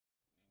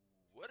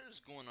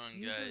is going on,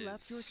 User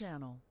left your guys?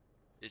 channel.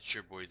 It's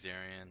your boy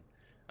Darian.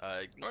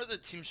 Ignore the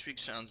TeamSpeak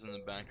sounds in the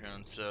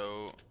background,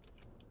 so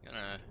I'm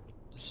gonna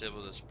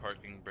disable this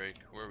parking brake.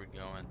 Where are we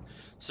going?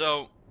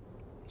 So,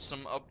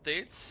 some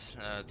updates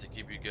to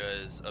keep you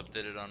guys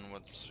updated on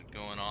what's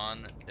going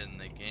on in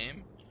the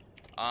game.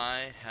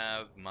 I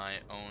have my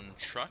own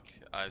truck.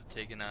 I've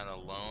taken out a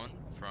loan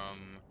from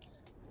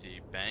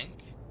the bank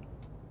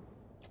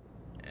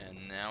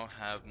and now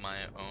have my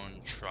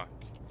own truck.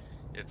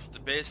 It's the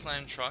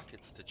baseline truck.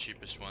 It's the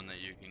cheapest one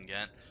that you can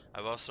get.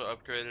 I've also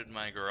upgraded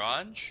my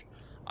garage.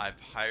 I've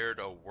hired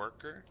a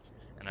worker,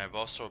 and I've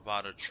also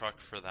bought a truck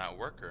for that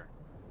worker.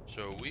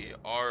 So we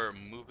are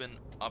moving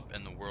up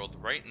in the world.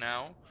 Right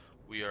now,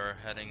 we are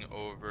heading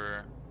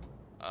over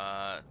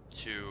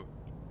to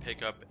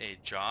pick up a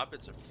job.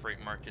 It's a freight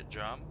market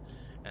job,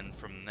 and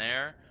from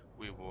there,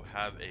 we will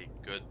have a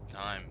good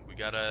time. We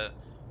gotta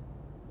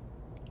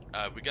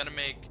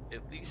make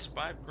at least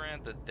 5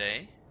 grand a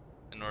day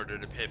in order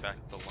to pay back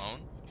the loan.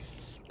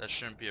 That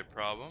shouldn't be a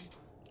problem.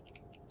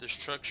 This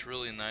truck's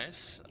really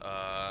nice.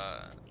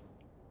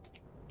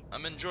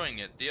 I'm enjoying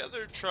it. The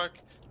other truck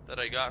that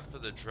I got for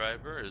the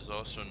driver is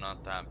also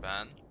not that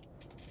bad,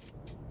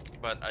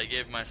 but I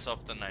gave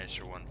myself the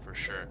nicer one for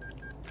sure.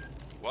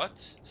 What?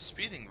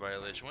 Speeding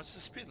violation? What's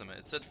the speed limit?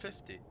 It said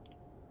 50.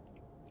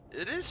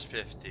 It is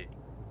 50.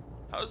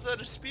 How is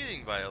that a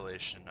speeding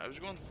violation? I was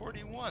going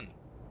 41.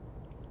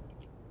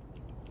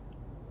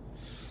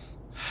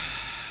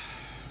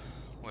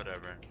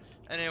 Whatever.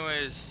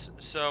 Anyways,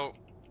 so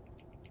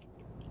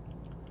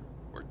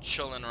we're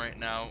chilling right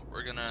now.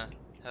 We're gonna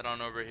head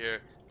on over here.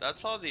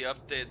 That's all the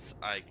updates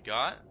I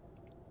got.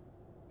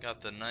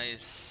 Got the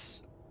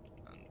nice,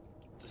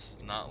 this is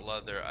not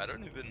leather. I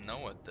don't even know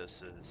what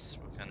this is,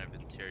 what kind of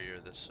interior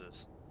this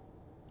is.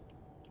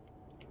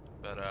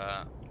 But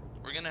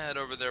we're gonna head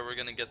over there. We're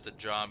gonna get the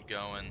job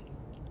going.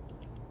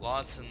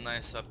 Lots of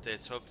nice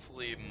updates.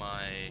 Hopefully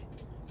my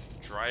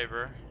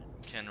driver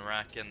can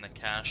rack in the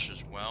cash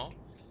as well.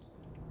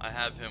 I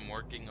have him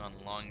working on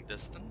long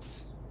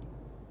distance,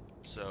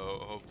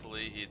 so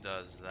hopefully he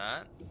does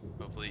that.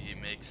 Hopefully he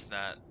makes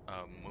that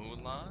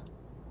moolah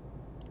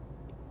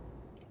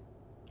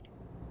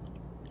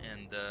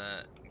and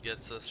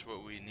gets us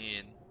what we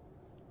need.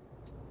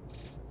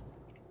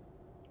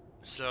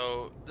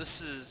 So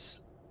this is,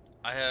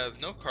 I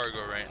have no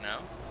cargo right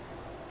now.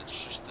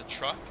 It's just the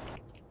truck.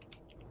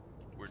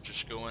 We're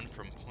just going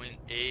from point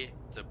A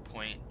to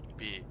point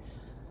B.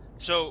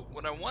 So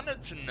what I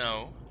wanted to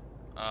know,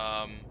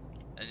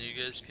 and you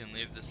guys can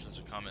leave this as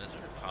a comment. Is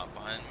there a cop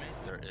behind me?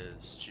 There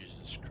is.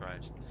 Jesus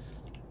Christ.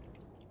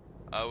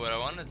 What I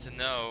wanted to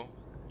know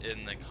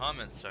in the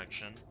comment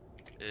section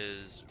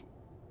is,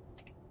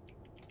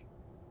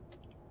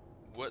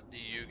 what do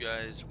you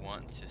guys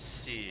want to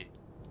see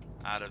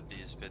out of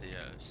these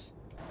videos?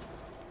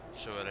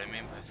 So what I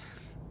mean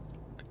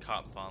by a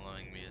cop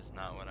following me is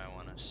not what I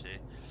want to see.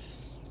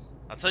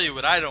 I'll tell you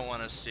what I don't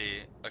want to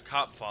see: a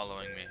cop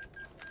following me.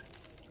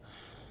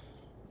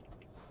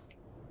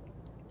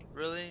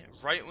 Really?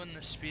 Right when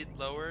the speed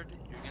lowered,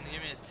 you're gonna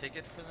give me a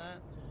ticket for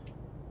that?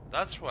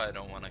 That's why I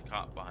don't want a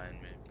cop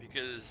behind me,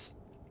 because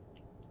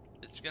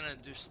it's gonna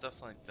do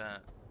stuff like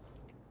that.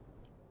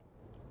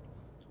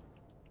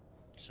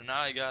 So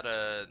now I got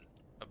a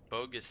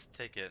bogus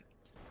ticket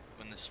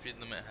when the speed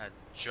limit had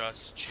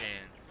just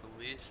changed.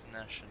 Police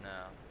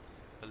Nationale.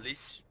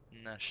 Police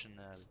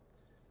Nationale.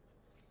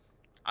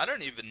 I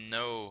don't even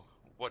know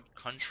what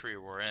country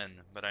we're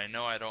in, but I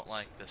know I don't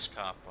like this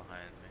cop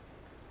behind me.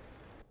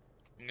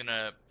 I'm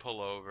gonna pull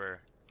over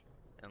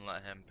and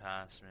let him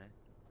pass me.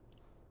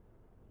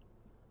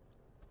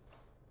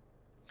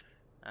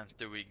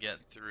 After we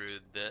get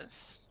through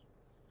this.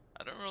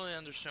 I don't really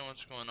understand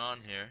what's going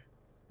on here.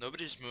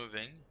 Nobody's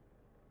moving.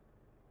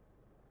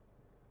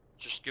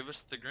 Just give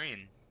us the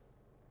green.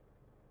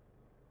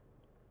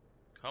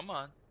 Come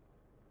on.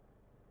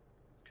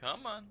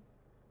 Come on.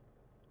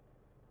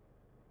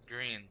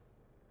 Green.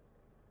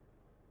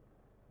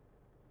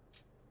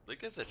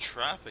 Look at the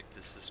traffic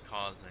this is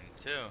causing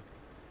too.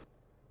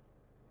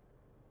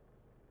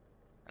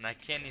 And I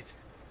can't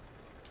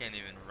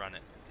even run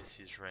it because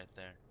he's right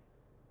there.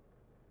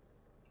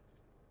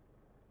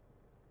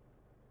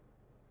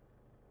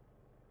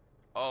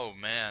 Oh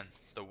man,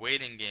 the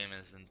waiting game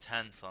is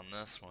intense on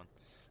this one.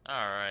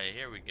 Alright,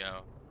 here we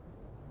go.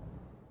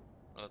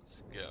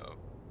 Let's go.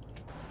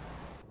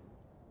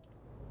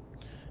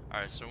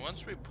 Alright, so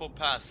once we pull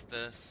past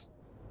this,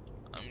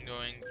 I'm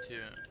going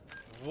to...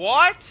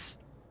 What?!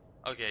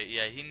 Okay,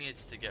 yeah, he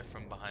needs to get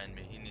from behind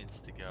me. He needs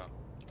to go.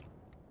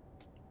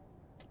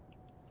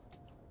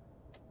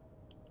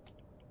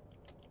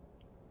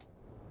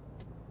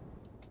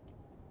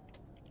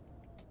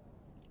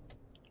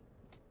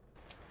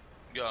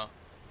 Go.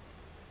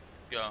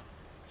 Go.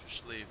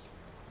 Just leave.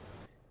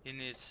 He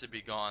needs to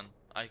be gone.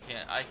 I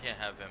can't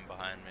have him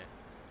behind me.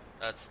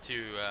 That's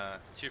too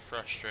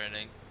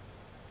frustrating.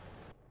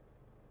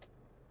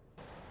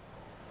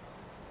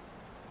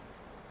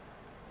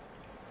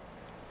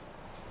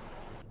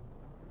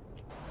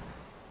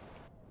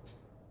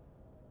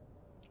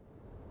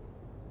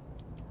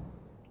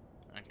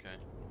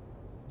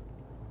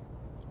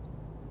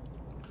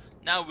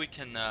 Now we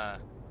can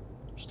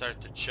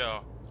start to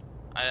chill.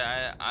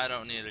 I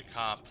don't need a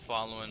cop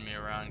following me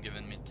around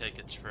giving me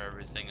tickets for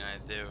everything I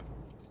do.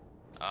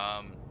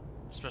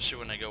 Especially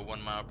when I go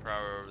 1 mile per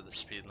hour over the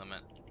speed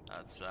limit.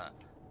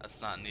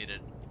 That's not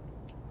needed.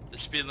 The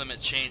speed limit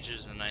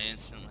changes and I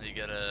instantly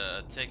get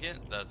a ticket.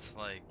 That's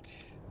like,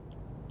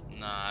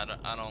 nah,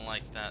 I don't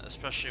like that.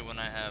 Especially when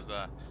I have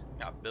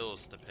got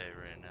bills to pay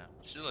right now.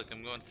 See, look,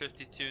 I'm going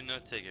 52, no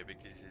ticket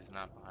because he's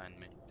not behind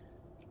me.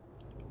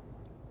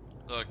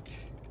 Look,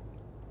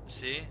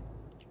 see?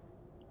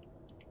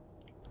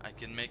 I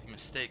can make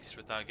mistakes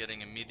without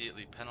getting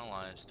immediately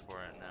penalized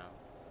for it now.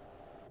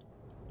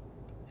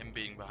 Him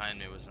being behind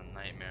me was a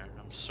nightmare.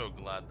 I'm so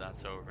glad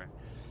that's over.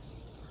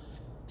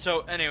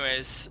 So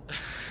anyways,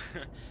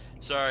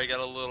 sorry, I got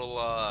a little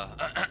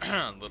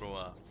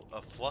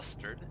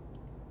flustered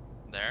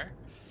there.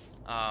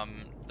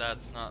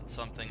 That's not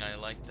something I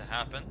like to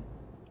happen.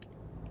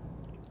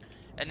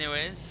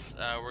 Anyways,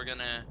 we're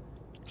gonna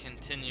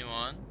continue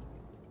on.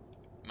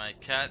 My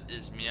cat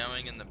is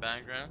meowing in the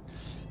background.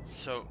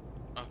 So,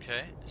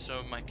 okay,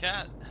 so my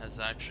cat has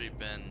actually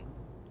been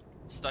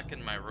stuck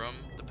in my room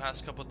the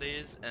past couple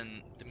days,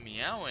 and the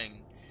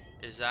meowing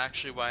is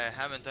actually why I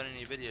haven't done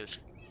any videos,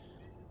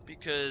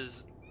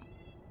 because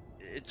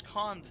it's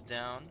calmed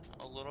down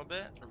a little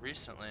bit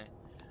recently,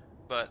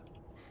 but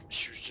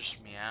she was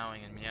just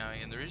meowing and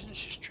meowing, and the reason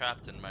she's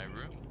trapped in my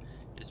room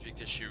is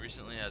because she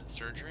recently had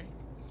surgery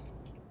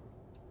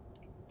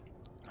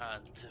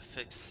to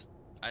fix,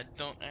 I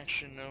don't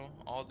actually know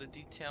all the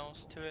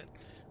details to it,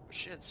 but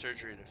she had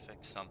surgery to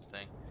fix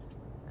something,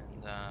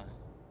 and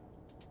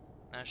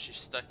now she's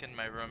stuck in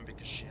my room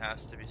because she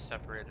has to be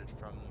separated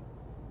from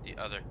the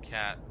other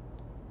cat.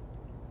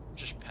 I'm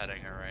just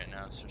petting her right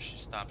now so she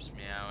stops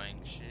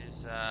meowing.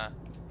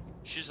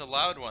 She's a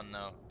loud one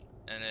though,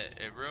 and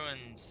it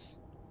ruins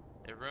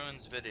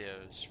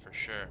videos for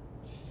sure.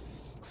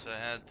 So I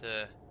had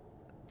to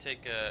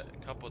take a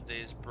couple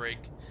days break,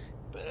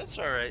 but that's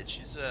all right.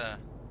 She's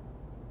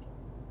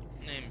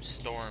named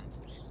Storm,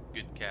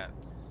 good cat.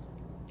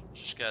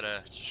 Just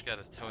gotta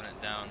tone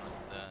it down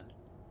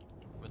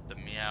with the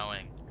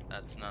meowing.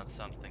 That's not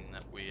something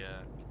that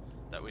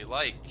we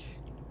like.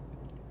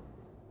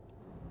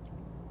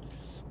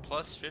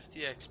 Plus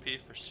 50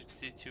 XP for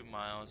 62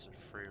 miles of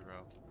free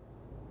roam.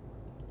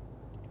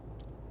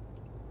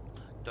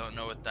 Don't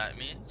know what that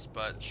means,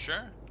 but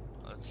sure,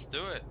 let's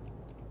do it.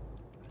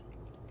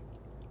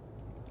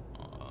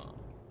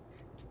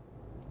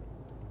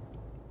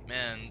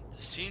 Man,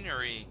 the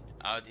scenery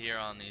out here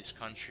on these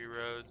country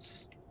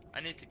roads, I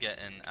need to get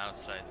an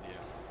outside view.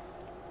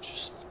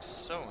 Just looks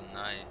so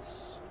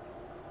nice.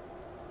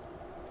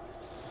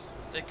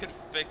 They could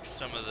fix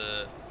some of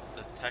the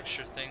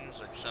texture things,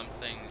 like some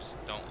things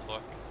don't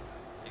look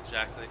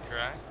exactly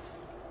correct.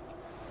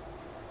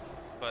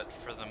 But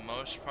for the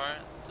most part,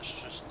 this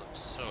just looks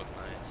so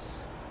nice.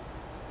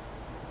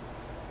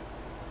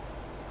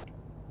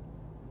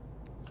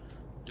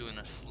 Doing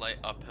a slight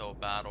uphill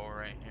battle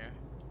right here.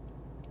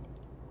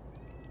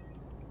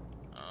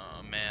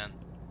 Oh man.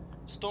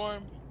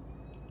 Storm!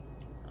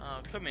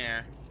 Oh, come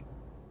here.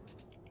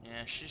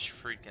 Yeah, she's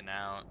freaking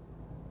out.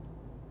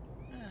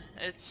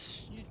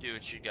 It's, you do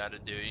what you gotta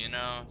do, you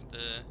know?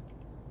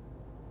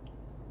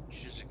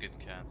 She's a good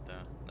cat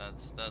though.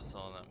 That's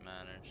all that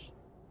matters.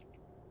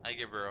 I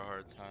give her a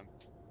hard time.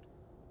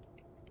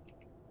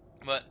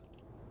 But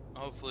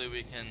hopefully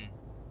we can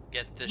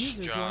get this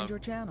User job. joined your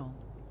channel.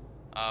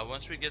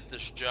 Once we get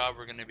this job,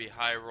 we're gonna be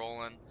high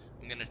rolling.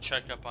 I'm gonna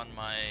check up on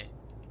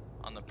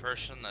the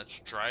person that's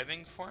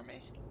driving for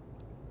me,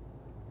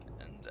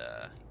 and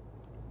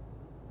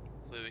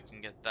hopefully we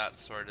can get that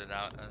sorted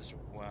out as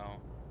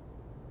well.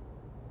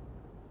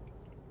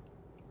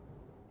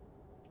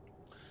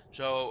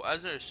 So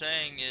as I was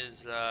saying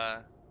is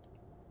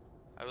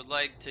I would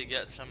like to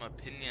get some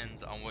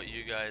opinions on what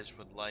you guys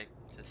would like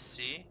to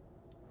see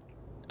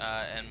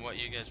and what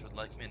you guys would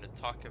like me to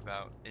talk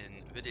about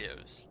in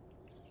videos,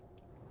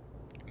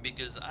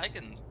 because I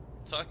can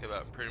talk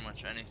about pretty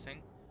much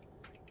anything.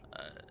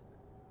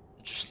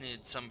 Just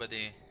need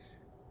somebody,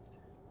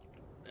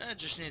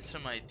 just need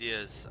some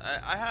ideas.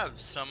 I have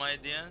some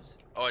ideas.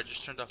 Oh, I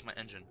just turned off my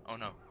engine. Oh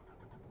no.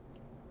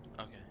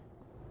 Okay.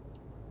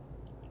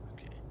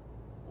 Okay.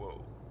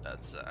 Whoa.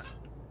 That's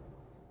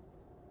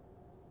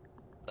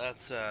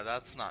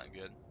not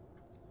good.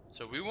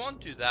 So we won't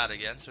do that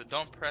again, so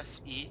don't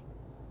press E.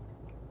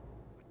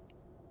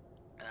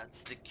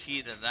 That's the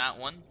key to that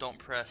one. Don't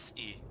press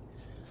E.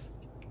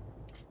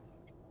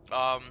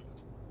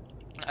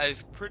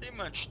 I've pretty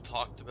much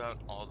talked about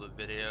all the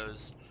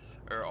videos,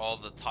 or all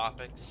the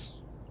topics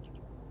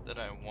that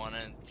I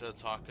wanted to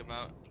talk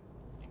about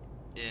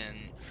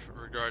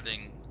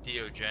regarding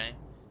DOJ.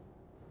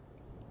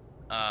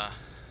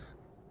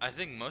 I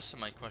think most of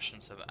my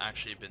questions have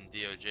actually been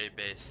DOJ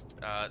based.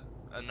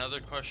 Another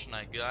question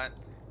I got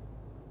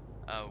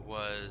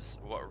was,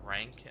 what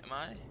rank am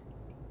I?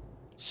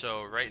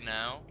 So right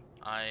now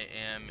I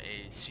am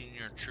a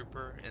senior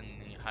trooper in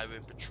the Highway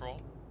Patrol.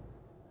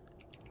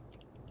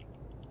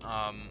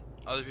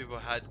 Other people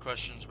had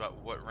questions about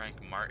what rank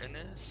Martin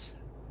is.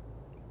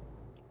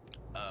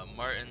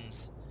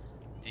 Martin's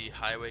the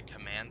highway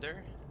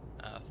commander,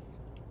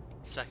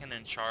 second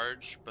in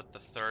charge, but the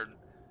third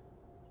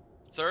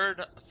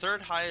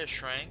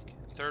highest rank,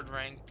 third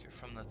rank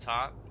from the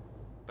top,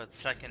 but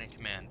second in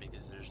command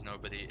because there's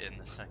nobody in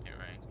the second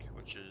rank,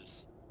 which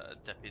is a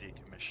deputy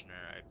commissioner,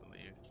 I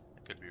believe. I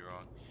could be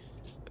wrong,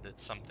 but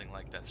it's something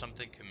like that,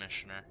 something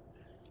commissioner.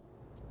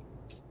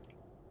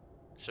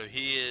 So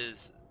he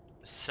is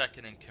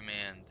second in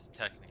command,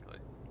 technically.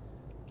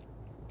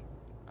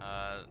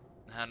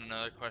 Had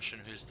another question,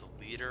 who's the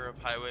leader of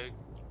Highway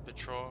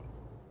Patrol?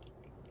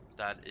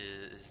 That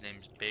is, his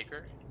name's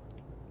Baker,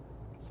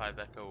 5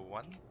 Echo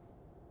 1.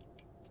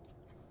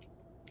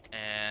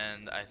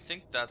 And I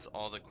think that's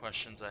all the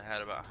questions I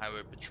had about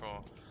Highway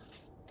Patrol.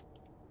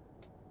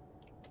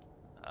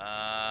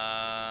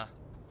 Yeah,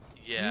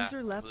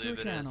 User left I your believe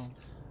it channel.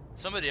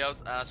 is. Somebody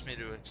else asked me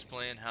to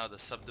explain how the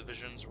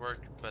subdivisions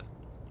work, but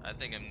I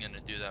think I'm gonna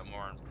do that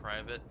more in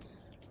private.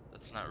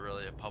 That's not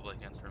really a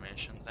public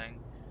information thing.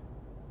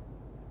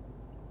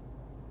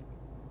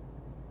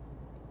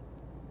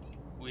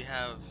 We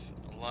have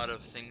a lot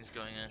of things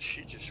going on.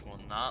 She just will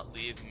not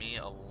leave me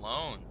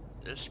alone.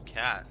 This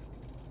cat.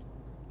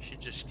 She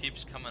just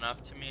keeps coming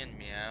up to me and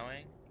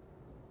meowing.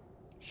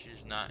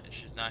 She's not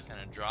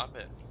gonna drop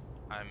it.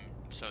 I'm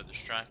so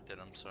distracted,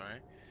 I'm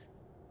sorry.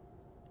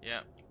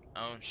 Yep.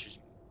 Oh, and she's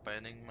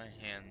biting my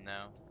hand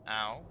now.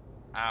 Ow.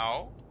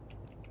 Ow.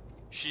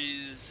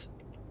 She's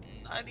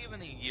not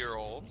even a year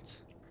old.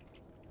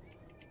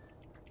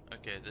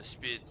 Okay, the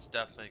speed's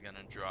definitely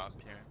gonna drop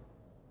here.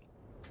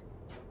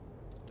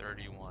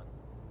 31.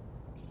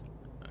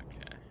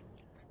 Okay.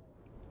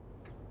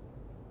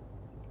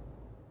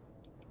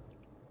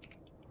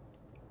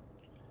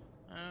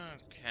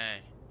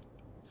 Okay.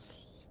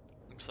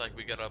 Looks like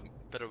we got a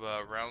bit of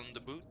a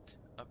roundabout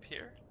up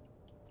here.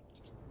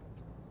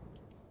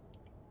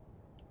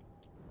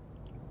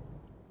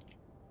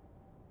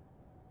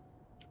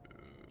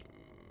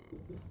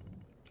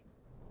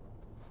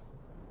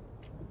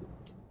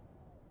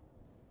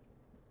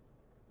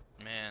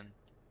 Man,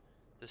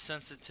 the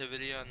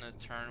sensitivity on the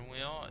turn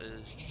wheel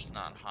is just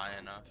not high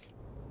enough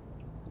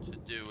to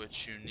do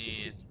what you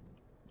need.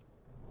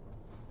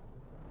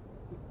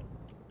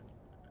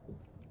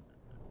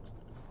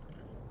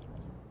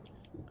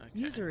 Okay.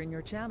 User in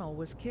your channel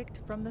was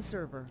kicked from the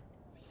server.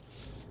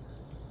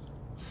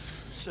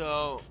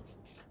 So,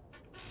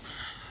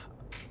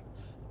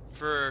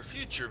 for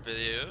future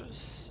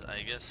videos,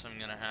 I guess I'm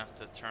gonna have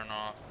to turn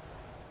off.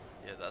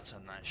 Yeah, that's a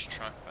nice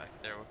truck back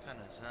there. What kind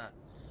is that?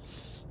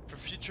 For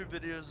future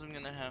videos, I'm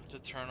gonna have to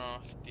turn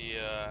off the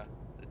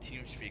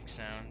TeamSpeak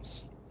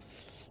sounds,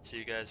 so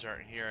you guys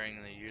aren't hearing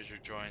the user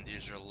joined, the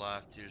user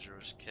left, the user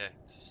was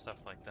kicked,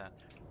 stuff like that.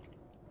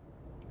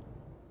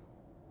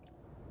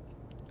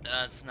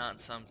 That's not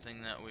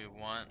something that we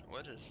want.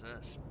 What is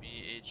this?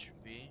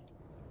 BHV?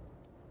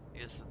 I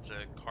guess it's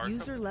a car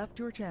User company? left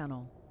your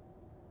channel.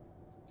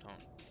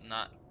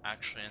 Not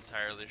actually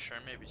entirely sure.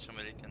 Maybe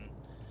somebody can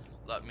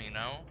let me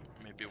know.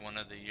 Maybe one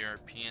of the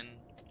European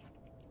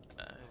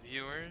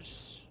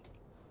viewers.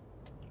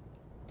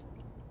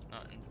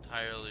 Not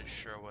entirely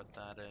sure what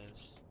that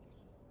is.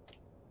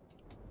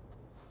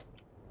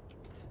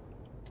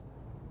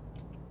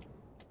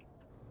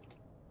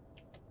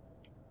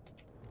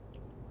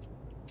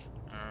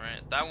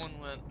 Alright, that one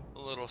went a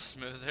little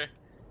smoother.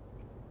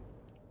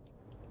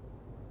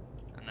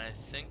 And I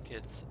think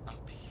it's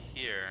up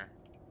here.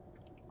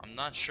 I'm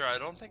not sure. I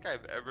don't think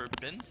I've ever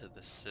been to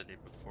this city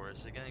before.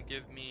 Is it gonna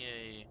give me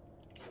a...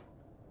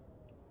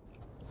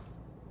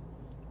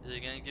 Is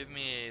it gonna give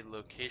me a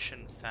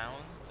location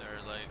found?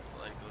 Or like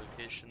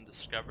location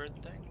discovered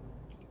thing?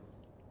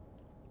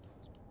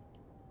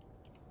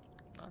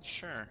 Not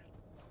sure.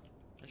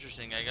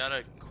 Interesting. I got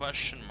a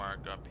question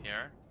mark up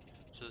here.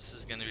 So this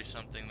is gonna be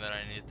something that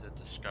I need to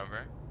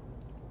discover.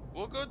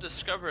 We'll go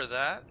discover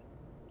that.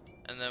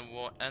 And then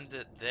we'll end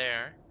it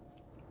there.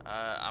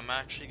 I'm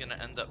actually gonna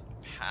end up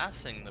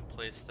passing the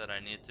place that I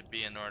need to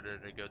be in order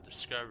to go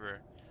discover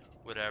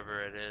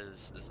whatever it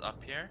is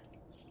up here.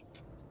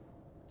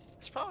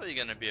 It's probably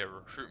gonna be a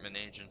recruitment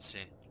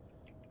agency,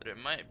 but it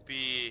might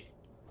be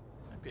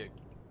a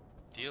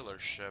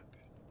dealership.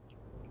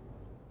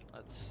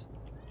 Let's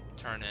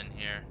turn in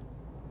here.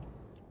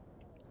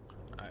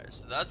 Alright,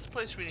 so that's the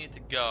place we need to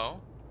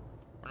go.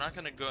 We're not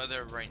gonna go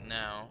there right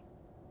now.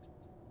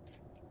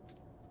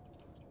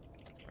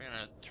 We're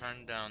gonna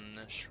turn down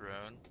this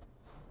road.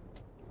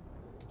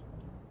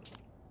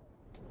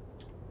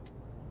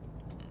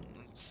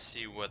 Let's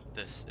see what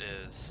this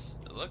is.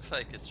 It looks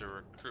like it's a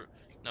recruit.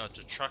 No, it's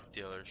a truck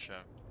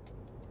dealership.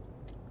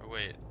 Or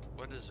wait,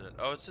 what is it?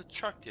 Oh, it's a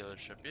truck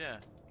dealership. Yeah.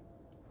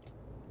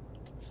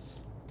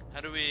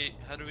 How do we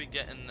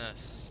get in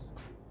this?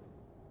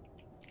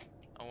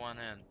 I want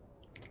in.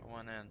 I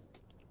want in.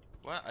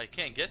 What? I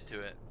can't get to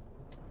it.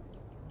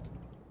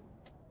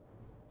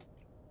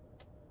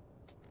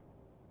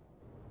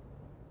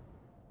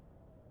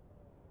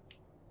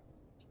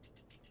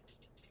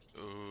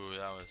 Ooh,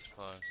 that was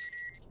close.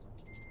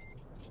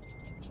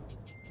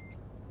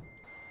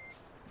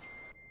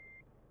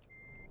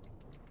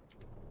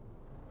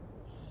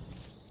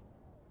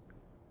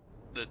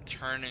 the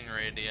turning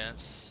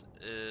radius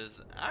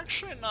is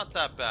actually not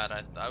that bad.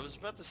 I was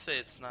about to say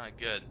it's not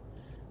good.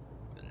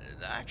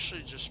 It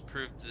actually just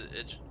proved that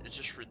it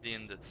just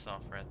redeemed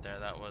itself right there.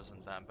 That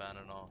wasn't that bad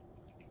at all.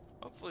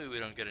 Hopefully we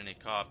don't get any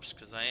cops,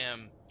 because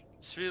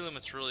speed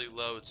limit's really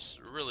low. It's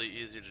really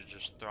easy to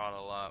just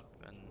throttle up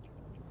and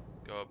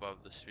go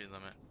above the speed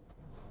limit.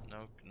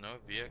 No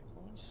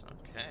vehicles?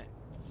 Okay.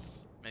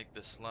 Make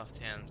this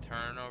left-hand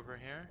turn over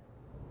here.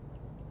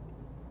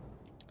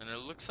 And it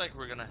looks like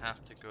we're gonna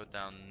have to go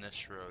down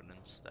this road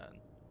instead.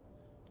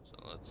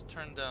 So let's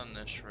turn down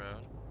this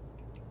road.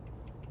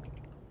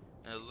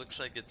 And it looks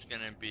like it's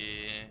gonna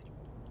be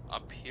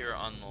up here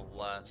on the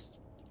left.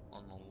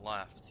 On the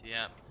left,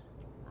 yeah.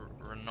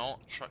 Renault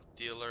truck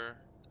dealer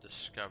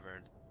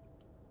discovered.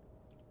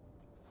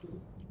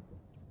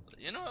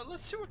 You know what?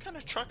 Let's see what kind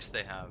of trucks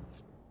they have.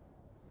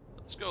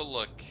 Let's go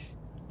look.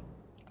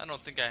 I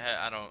don't think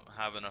I don't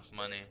have enough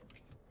money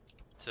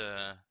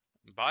to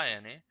buy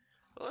any.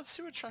 But let's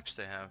see what trucks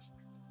they have.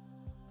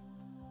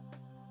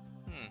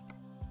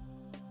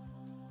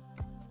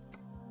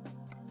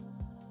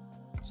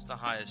 What's the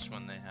highest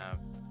one they have?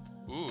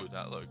 Ooh,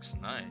 that looks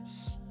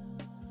nice.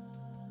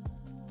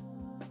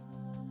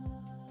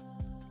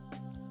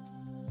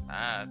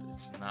 That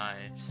is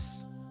nice.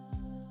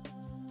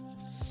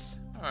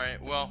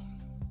 Alright, well,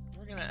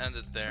 we're gonna end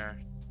it there.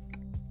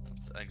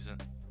 Let's exit.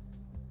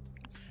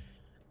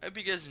 I hope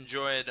you guys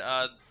enjoyed.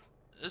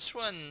 This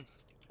one,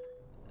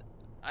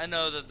 I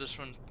know that this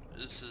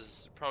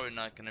is probably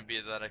not gonna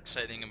be that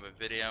exciting of a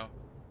video.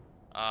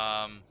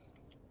 Right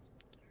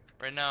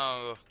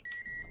now,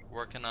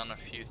 working on a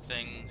few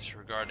things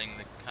regarding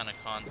the kind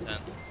of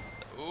content.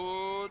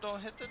 Ooh,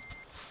 don't hit the...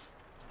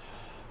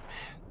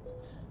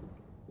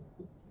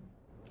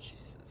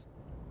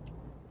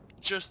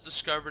 Just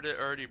discovered it,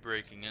 already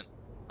breaking it.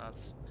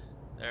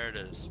 There it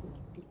is.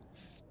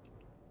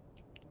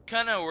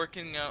 Kind of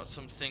working out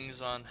some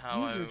things on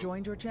how User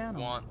joined your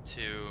channel. Want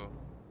to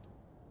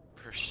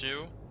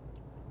pursue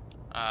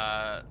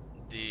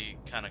the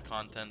kind of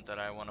content that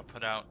I want to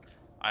put out.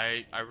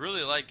 I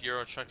really like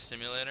Euro Truck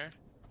Simulator.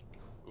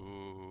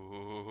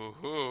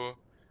 Ooh,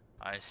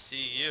 I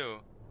see you.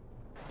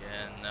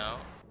 Yeah, no.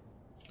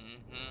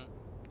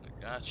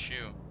 I got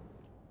you.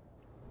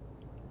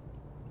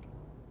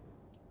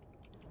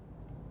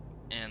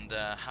 And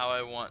how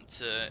I want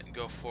to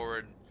go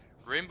forward.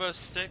 Rainbow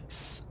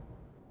Six,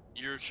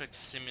 Euro Truck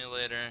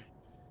Simulator,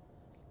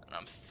 and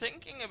I'm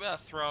thinking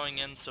about throwing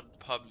in some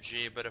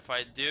PUBG, but if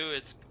I do,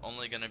 it's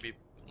only gonna be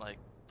like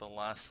the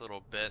last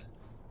little bit.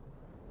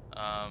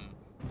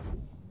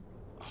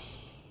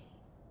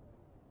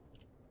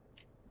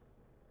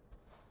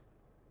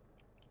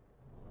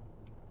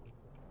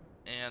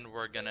 And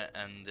we're gonna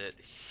end it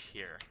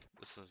here.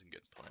 This is a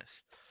good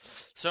place.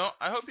 So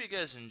I hope you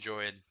guys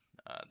enjoyed.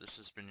 This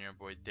has been your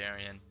boy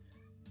Darian,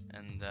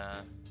 and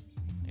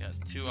you got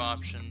two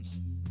options.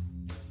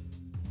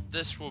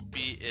 This will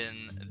be in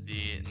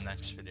the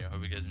next video.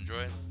 Hope you guys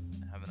enjoyed.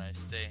 Have a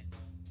nice day.